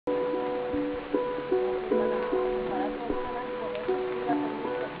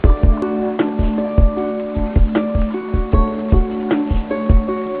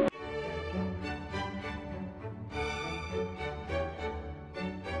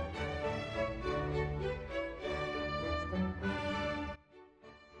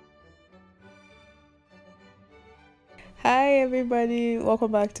Hi everybody,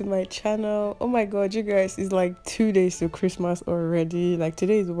 welcome back to my channel. Oh my god, you guys, it's like 2 days to Christmas already. Like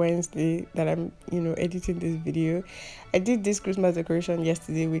today is Wednesday that I'm editing this video. I did this Christmas decoration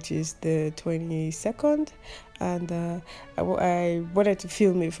yesterday, which is the 22nd, and I wanted to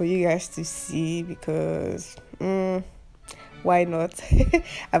film it for you guys to see because why not?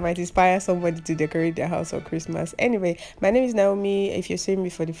 I might inspire somebody to decorate their house for Christmas. Anyway, my name is Naomi. If you're seeing me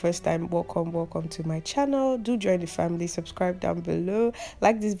for the first time, welcome to my channel. Do join the family, subscribe down below,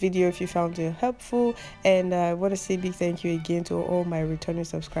 like this video if you found it helpful, and I want to say big thank you again to all my returning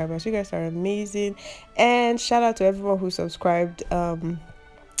subscribers. You guys are amazing, and shout out to everyone who subscribed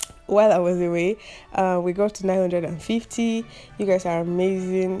while I was away. We got to 950. You guys are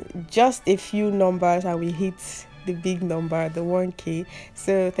amazing. Just a few numbers and we hit the big number, the 1k.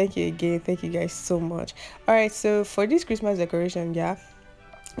 So thank you again, thank you guys so much. All right, so for this Christmas decoration, yeah,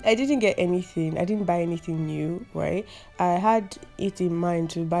 I didn't get anything. I didn't buy anything new, right? I had it in mind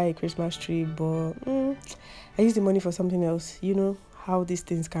to buy a Christmas tree, but I used the money for something else, how these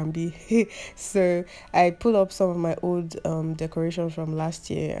things can be. So I pulled up some of my old decorations from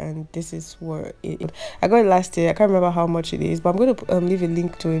last year, and this is what I got it last year. I can't remember how much it is, but I'm going to leave a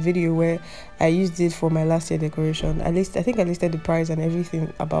link to a video where I used it for my last year decoration. At least I think I listed the price and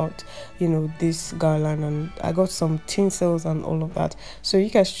everything about this garland, and I got some tinsels and all of that, so you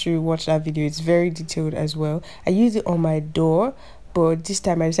guys should watch that video. It's very detailed as well. I used it on my door, but this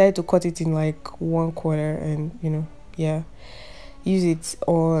time I decided to cut it in like 1/4, and yeah, use it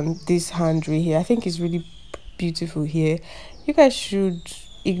on this hand right here. I think it's really beautiful here. You guys should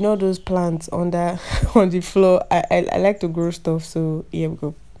ignore those plants on the on the floor. I like to grow stuff, so here we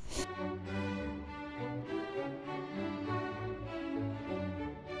go.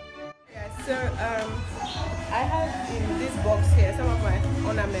 Yeah, so I have in this box here some of my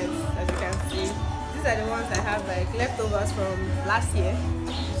ornaments, as you can see. These are the ones I have like leftovers from last year,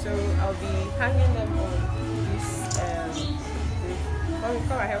 so I'll be hanging them on this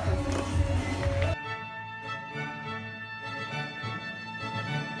come and help me.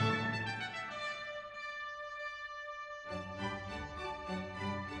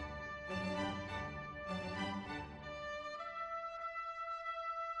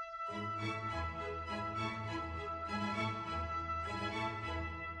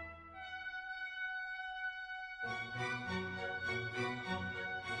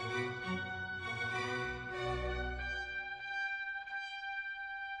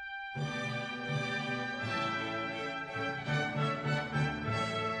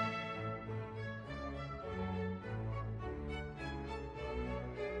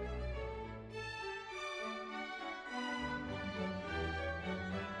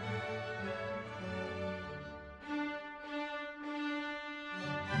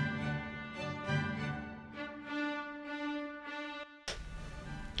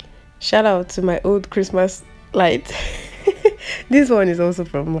 Shout out to my old Christmas light. This one is also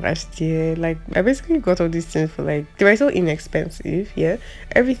from last year. Like, I basically got all these things for like, they were so inexpensive. Yeah,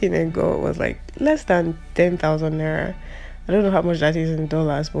 everything I got was like less than 10,000 naira. I don't know how much that is in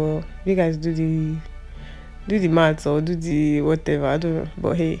dollars, but you guys do the maths or do the whatever, I don't know,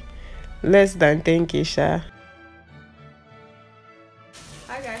 but hey, less than 10k sha.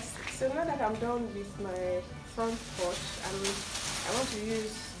 Hi guys, so now that I'm done with my front porch, I want to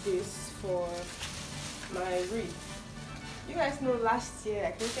use this for my wreath. You guys know last year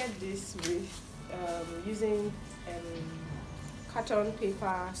I created this wreath using carton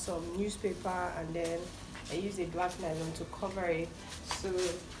paper, some newspaper, and then I used a black nylon to cover it. So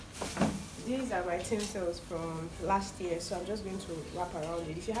these are my tinsels from last year, so I'm just going to wrap around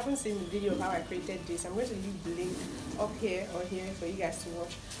it. If you haven't seen the video of how I created this, I'm going to leave the link up here or here for you guys to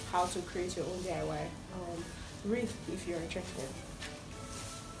watch how to create your own DIY wreath if you're interested.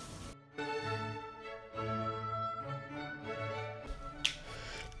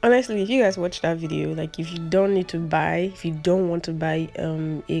 Honestly, if you guys watch that video, like if you don't want to buy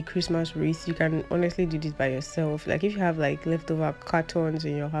a Christmas wreath, you can honestly do this by yourself. Like if you have like leftover cartons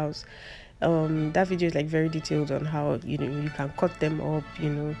in your house, that video is like very detailed on how you can cut them up,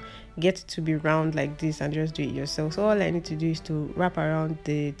 get it to be round like this and just do it yourself. So all I need to do is to wrap around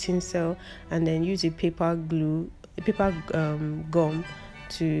the tinsel and then use a paper gum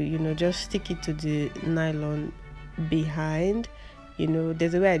to just stick it to the nylon behind, you know,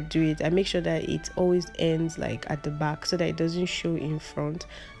 there's a way I do it. I make sure that it always ends like at the back so that it doesn't show in front.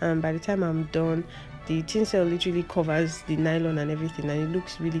 And by the time I'm done, the tinsel literally covers the nylon and everything, and it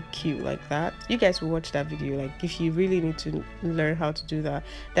looks really cute like that. You guys will watch that video. Like, if you really need to learn how to do that,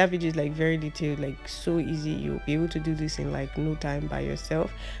 that video is like very detailed, like so easy. You'll be able to do this in like no time by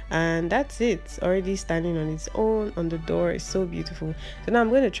yourself. And that's it, already standing on its own on the door. It's so beautiful. So now I'm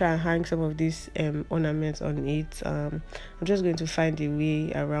going to try and hang some of these ornaments on it. I'm just going to find a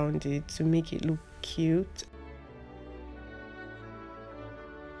way around it to make it look cute.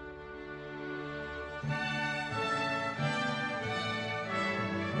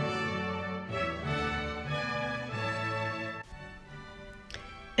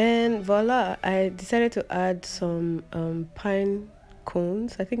 And voila, I decided to add some pine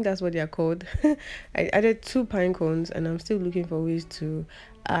cones. I think that's what they are called. I added 2 pine cones, and I'm still looking for ways to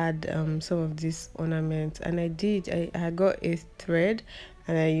add some of these ornaments. And I did. I got a thread,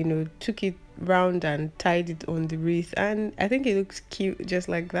 and I, you know, took it round and tied it on the wreath, and I think it looks cute just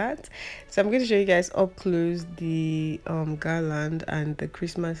like that. So I'm going to show you guys up close the garland and the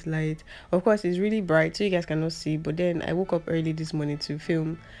Christmas light. Of course, it's really bright so you guys cannot see, but then I woke up early this morning to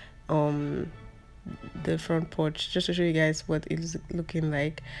film the front porch just to show you guys what it's looking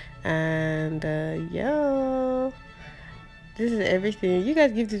like. And yeah, this is everything. You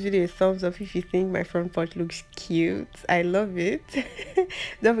guys give this video a thumbs up if you think my front porch looks cute. I love it.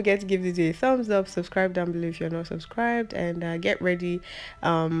 Don't forget to give this video a thumbs up, subscribe down below if you're not subscribed, and get ready.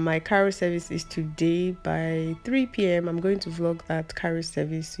 My carol service is today by 3 p.m. I'm going to vlog that carol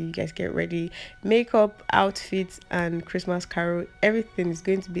service, so you guys get ready. Makeup, outfits, and Christmas carol, everything is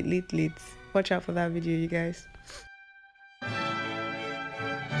going to be lit. Watch out for that video, you guys.